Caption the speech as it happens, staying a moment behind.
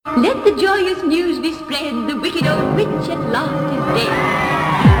Let the joyous news be spread, the wicked old witch at last is dead.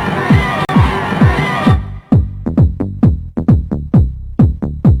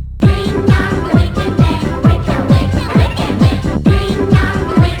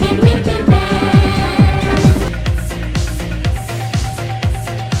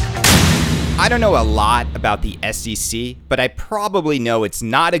 I don't know a lot about the SEC, but I probably know it's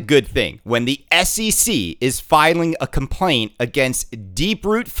not a good thing when the SEC is filing a complaint against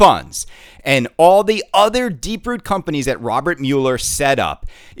Deeproot Funds and all the other Deeproot companies that Robert Mueller set up.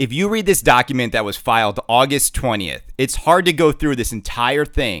 If you read this document that was filed August 20th, it's hard to go through this entire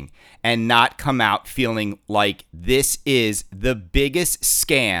thing and not come out feeling like this is the biggest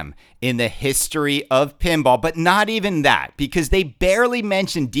scam in the history of pinball, but not even that, because they barely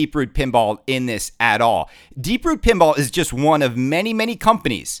mentioned Deeproot Pinball in this at all. Deeproot Pinball is just one of many, many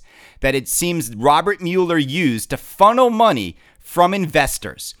companies that it seems Robert Mueller used to funnel money from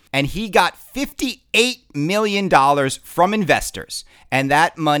investors. And he got $58 million from investors. And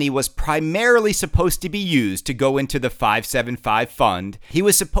that money was primarily supposed to be used to go into the 575 fund. He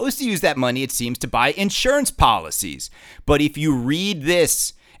was supposed to use that money, it seems, to buy insurance policies. But if you read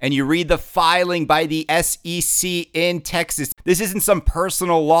this, and you read the filing by the SEC in Texas, this isn't some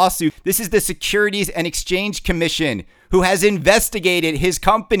personal lawsuit. This is the Securities and Exchange Commission who has investigated his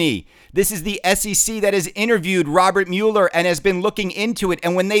company. This is the SEC that has interviewed Robert Mueller and has been looking into it.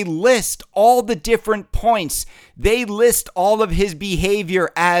 And when they list all the different points, they list all of his behavior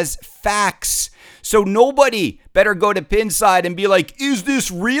as facts. So nobody better go to Pinside and be like, is this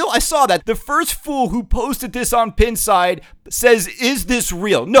real? I saw that. The first fool who posted this on Pinside says, is this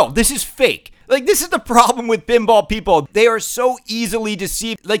real? No, this is fake. Like, this is the problem with pinball people. They are so easily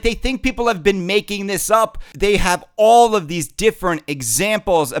deceived. Like, they think people have been making this up. They have all of these different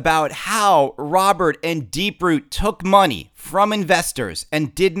examples about how Robert and Deeproot took money from investors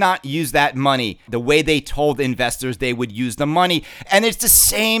and did not use that money the way they told investors they would use the money. And it's the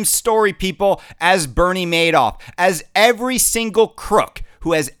same story, people, as Bernie Madoff, as every single crook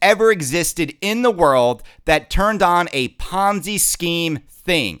who has ever existed in the world that turned on a Ponzi scheme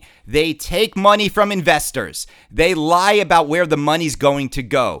thing. They take money from investors. They lie about where the money's going to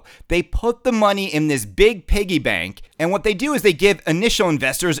go. They put the money in this big piggy bank, and what they do is they give initial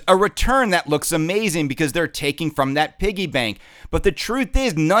investors a return that looks amazing because they're taking from that piggy bank. But the truth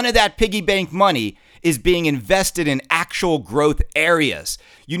is, none of that piggy bank money is being invested in actual growth areas.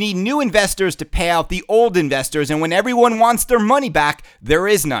 You need new investors to pay out the old investors, and when everyone wants their money back, there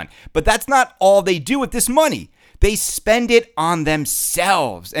is none. But that's not all they do with this money. They spend it on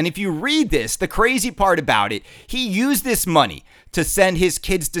themselves. And if you read this, the crazy part about it, he used this money to send his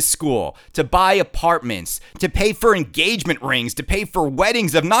kids to school, to buy apartments, to pay for engagement rings, to pay for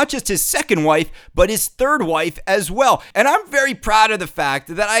weddings of not just his second wife, but his third wife as well. And I'm very proud of the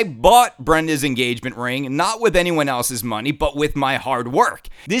fact that I bought Brenda's engagement ring, not with anyone else's money, but with my hard work.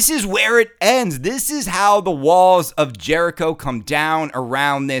 This is where it ends. This is how the walls of Jericho come down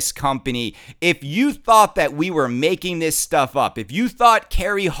around this company. If you thought that we were making this stuff up, if you thought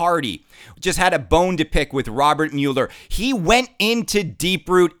Carrie Hardy just had a bone to pick with Robert Mueller, he went into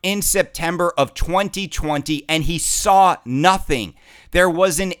Deeproot in September of 2020 and he saw nothing. There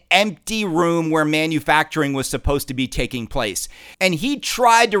was an empty room where manufacturing was supposed to be taking place. And he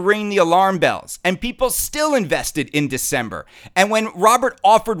tried to ring the alarm bells, and people still invested in December. And when Robert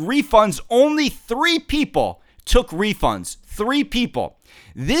offered refunds, only 3 people took refunds. 3 people.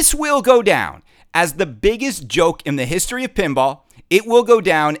 This will go down as the biggest joke in the history of pinball. It will go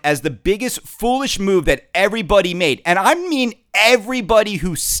down as the biggest foolish move that everybody made. And I mean everybody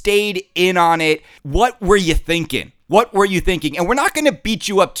who stayed in on it. What were you thinking? What were you thinking? And we're not going to beat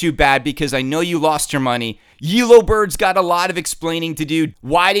you up too bad because I know you lost your money. Yellow Bird's got a lot of explaining to do.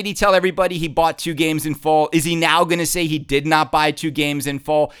 Why did he tell everybody he bought 2 games in full? Is he now going to say he did not buy 2 games in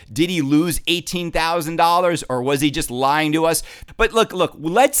full? Did he lose $18,000 or was he just lying to us? But look,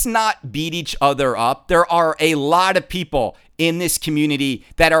 let's not beat each other up. There are a lot of people in this community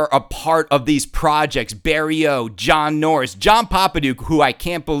that are a part of these projects. Barry O, John Norris, John Papaduke, who I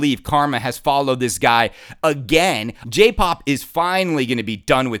can't believe Karma has followed this guy again. J-Pop is finally going to be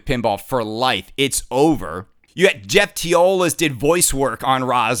done with pinball for life. It's over. You had Jeff Teolis did voice work on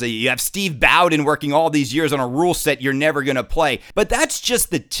Raza. You have Steve Bowden working all these years on a rule set you're never going to play. But that's just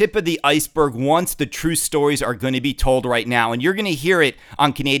the tip of the iceberg once the true stories are going to be told right now. And you're going to hear it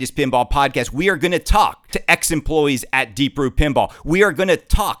on Canada's Pinball Podcast. We are going to talk to ex-employees at Deeproot Pinball. We are going to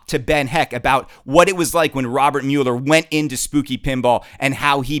talk to Ben Heck about what it was like when Robert Mueller went into Spooky Pinball and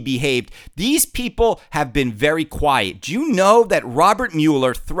how he behaved. These people have been very quiet. Do you know that Robert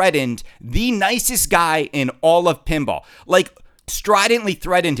Mueller threatened the nicest guy in all of pinball? Like, stridently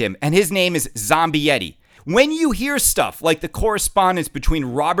threatened him, and his name is Zombietti. When you hear stuff like the correspondence between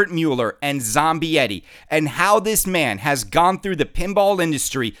Robert Mueller and Zombietti and how this man has gone through the pinball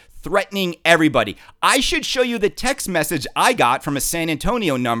industry threatening everybody, I should show you the text message I got from a San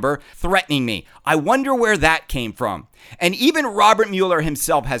Antonio number threatening me. I wonder where that came from. And even Robert Mueller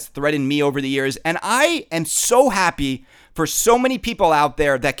himself has threatened me over the years, and I am so happy for so many people out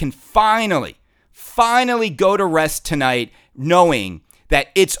there that can finally go to rest tonight knowing that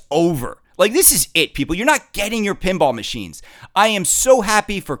it's over. Like, this is it, people. You're not getting your pinball machines. I am so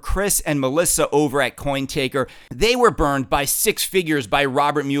happy for Chris and Melissa over at CoinTaker. They were burned by 6 figures by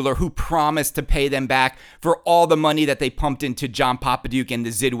Robert Mueller, who promised to pay them back for all the money that they pumped into John Papaduke and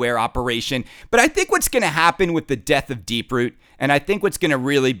the Zidware operation. But I think what's going to happen with the death of Deeproot, and I think what's going to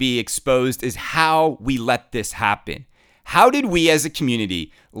really be exposed, is how we let this happen. How did we as a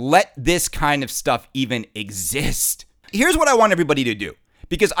community let this kind of stuff even exist? Here's what I want everybody to do.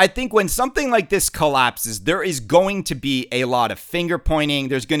 Because I think when something like this collapses, there is going to be a lot of finger pointing.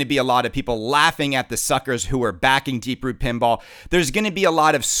 There's going to be a lot of people laughing at the suckers who are backing Deeproot Pinball. There's going to be a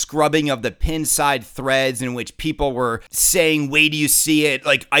lot of scrubbing of the pinside threads in which people were saying, wait till you see it.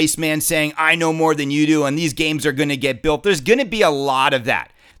 Like Iceman saying, I know more than you do, and these games are going to get built. There's going to be a lot of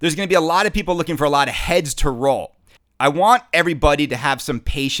that. There's going to be a lot of people looking for a lot of heads to roll. I want everybody to have some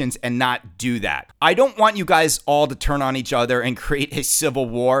patience and not do that. I don't want you guys all to turn on each other and create a civil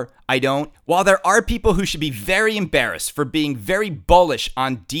war. I don't. While there are people who should be very embarrassed for being very bullish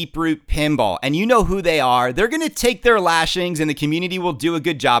on Deeproot Pinball, and you know who they are, they're going to take their lashings and the community will do a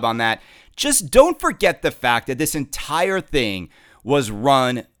good job on that. Just don't forget the fact that this entire thing was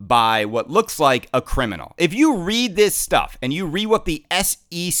run by what looks like a criminal. If you read this stuff and you read what the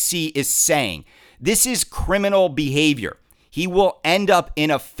SEC is saying, this is criminal behavior. He will end up in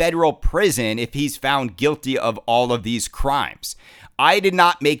a federal prison if he's found guilty of all of these crimes. I did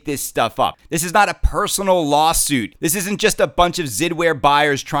not make this stuff up. This is not a personal lawsuit. This isn't just a bunch of Zidware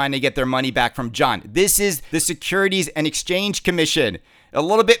buyers trying to get their money back from John. This is the Securities and Exchange Commission. A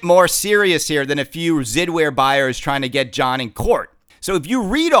little bit more serious here than a few Zidware buyers trying to get John in court. So if you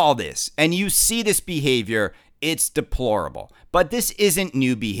read all this and you see this behavior, it's deplorable. But this isn't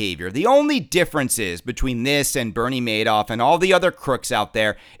new behavior. The only difference is between this and Bernie Madoff and all the other crooks out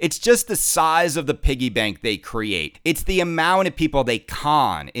there, it's just the size of the piggy bank they create. It's the amount of people they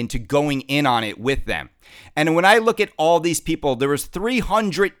con into going in on it with them. And when I look at all these people, there was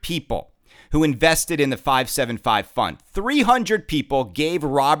 300 people who invested in the 575 fund. 300 people gave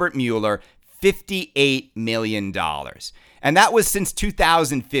Robert Mueller $58 million. And that was since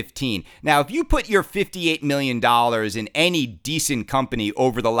 2015. Now, if you put your $58 million in any decent company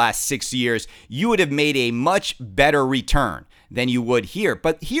over the last 6 years, you would have made a much better return than you would here.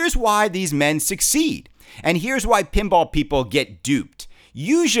 But here's why these men succeed. And here's why pinball people get duped.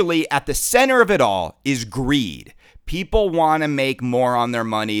 Usually at the center of it all is greed. People want to make more on their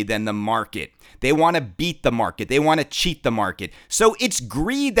money than the market. They want to beat the market. They want to cheat the market. So it's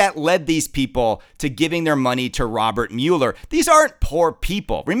greed that led these people to giving their money to Robert Mueller. These aren't poor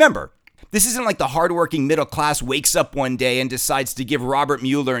people. Remember, this isn't like the hardworking middle class wakes up one day and decides to give Robert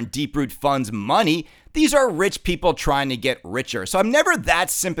Mueller and Deeproot funds money. These are rich people trying to get richer. So I'm never that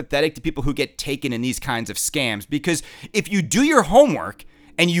sympathetic to people who get taken in these kinds of scams, because if you do your homework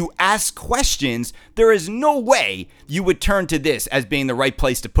and you ask questions, there is no way you would turn to this as being the right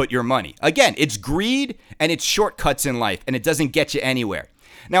place to put your money. Again, it's greed and it's shortcuts in life, and it doesn't get you anywhere.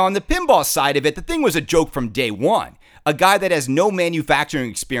 Now, on the pinball side of it, the thing was a joke from day one. A guy that has no manufacturing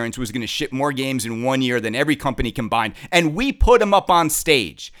experience was going to ship more games in 1 year than every company combined. And we put him up on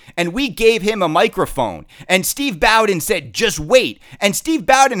stage. And we gave him a microphone. And Steve Bowden said, just wait. And Steve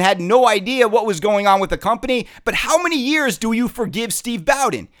Bowden had no idea what was going on with the company. But how many years do you forgive Steve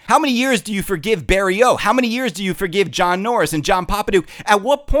Bowden? How many years do you forgive Barry O? How many years do you forgive John Norris and John Papaduke? At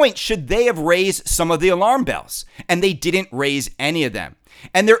what point should they have raised some of the alarm bells? And they didn't raise any of them.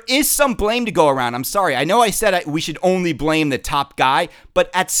 And there is some blame to go around. I'm sorry. I know I said we should only blame the top guy,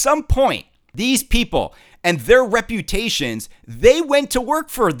 but at some point, these people and their reputations, they went to work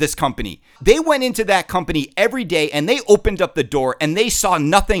for this company. They went into that company every day and they opened up the door and they saw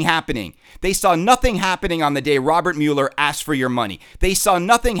nothing happening. They saw nothing happening on the day Robert Mueller asked for your money. They saw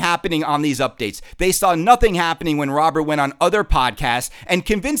nothing happening on these updates. They saw nothing happening when Robert went on other podcasts and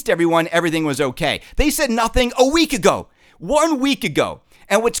convinced everyone everything was okay. They said nothing a week ago, 1 week ago.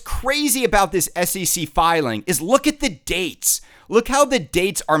 And what's crazy about this SEC filing is look at the dates. Look how the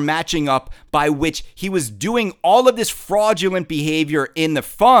dates are matching up by which he was doing all of this fraudulent behavior in the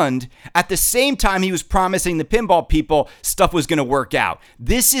fund at the same time he was promising the pinball people stuff was going to work out.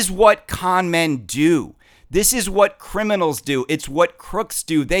 This is what con men do. This is what criminals do. It's what crooks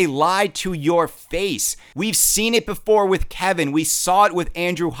do. They lie to your face. We've seen it before with Kevin. We saw it with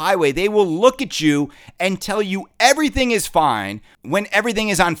Andrew Highway. They will look at you and tell you everything is fine when everything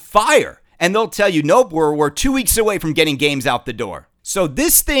is on fire. And they'll tell you, nope, we're 2 weeks away from getting games out the door. So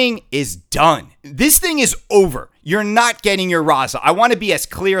this thing is done. This thing is over. You're not getting your Raza. I want to be as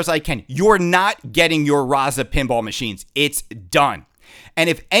clear as I can. You're not getting your Raza pinball machines. It's done. And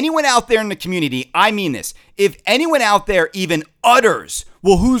if anyone out there in the community, I mean this, if anyone out there even utters,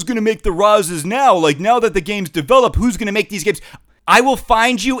 well, who's going to make the Razas now? Like, now that the game's developed, who's going to make these games? I will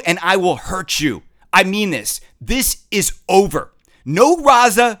find you and I will hurt you. I mean this. This is over. No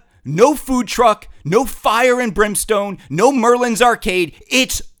Raza, no food truck, no fire and brimstone, no Merlin's Arcade.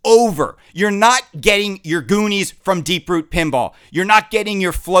 It's over. You're not getting your Goonies from Deeproot Pinball. You're not getting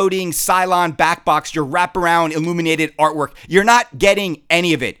your floating Cylon backbox, your wraparound illuminated artwork. You're not getting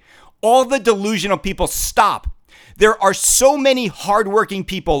any of it. All the delusional people, stop. There are so many hardworking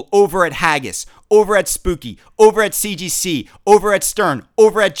people over at Haggis, over at Spooky, over at CGC, over at Stern,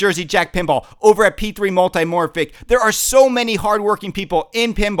 over at Jersey Jack Pinball, over at P3 Multimorphic. There are so many hardworking people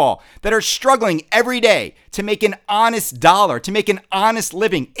in pinball that are struggling every day to make an honest dollar, to make an honest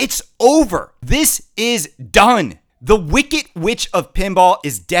living. It's over. This is done. The Wicked Witch of Pinball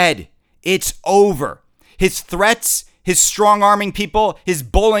is dead. It's over. His threats, his strong-arming people, his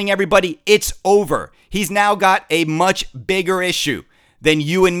bullying everybody, it's over. He's now got a much bigger issue than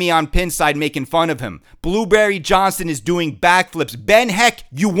you and me on Pinside making fun of him. Blueberry Johnson is doing backflips. Ben Heck,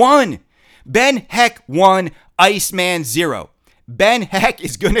 you won. Ben Heck won Iceman Zero. Ben Heck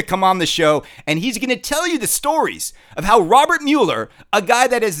is going to come on the show and he's going to tell you the stories of how Robert Mueller, a guy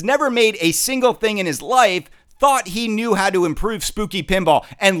that has never made a single thing in his life, thought he knew how to improve Spooky Pinball.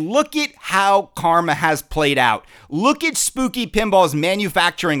 And look at how karma has played out. Look at Spooky Pinball's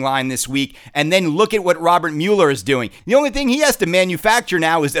manufacturing line this week, and then look at what Robert Mueller is doing. The only thing he has to manufacture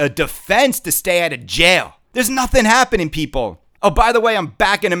now is a defense to stay out of jail. There's nothing happening, people. Oh, by the way, I'm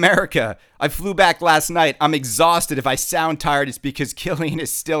back in America. I flew back last night. I'm exhausted. If I sound tired, it's because Killian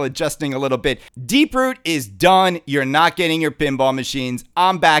is still adjusting a little bit. Deeproot is done. You're not getting your pinball machines.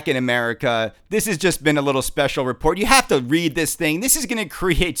 I'm back in America. This has just been a little special report. You have to read this thing. This is going to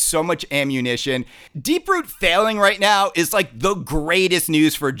create so much ammunition. Deeproot failing right now is like the greatest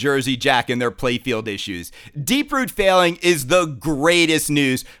news for Jersey Jack and their playfield issues. Deeproot failing is the greatest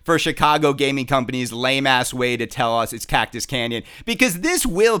news for Chicago Gaming Company's lame-ass way to tell us it's Cactus Canyon, because this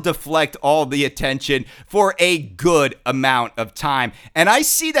will deflect all the attention for a good amount of time. And I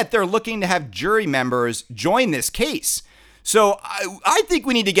see that they're looking to have jury members join this case. So I think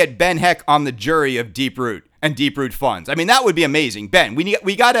we need to get Ben Heck on the jury of Deeproot and Deeproot Funds. I mean, that would be amazing. Ben,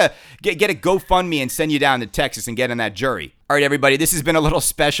 we got to get a GoFundMe and send you down to Texas and get on that jury. All right, everybody, this has been a little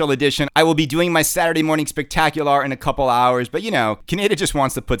special edition. I will be doing my Saturday morning spectacular in a couple hours, but you know, Canada just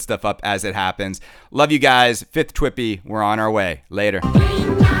wants to put stuff up as it happens. Love you guys. Fifth Twippy, we're on our way. Later.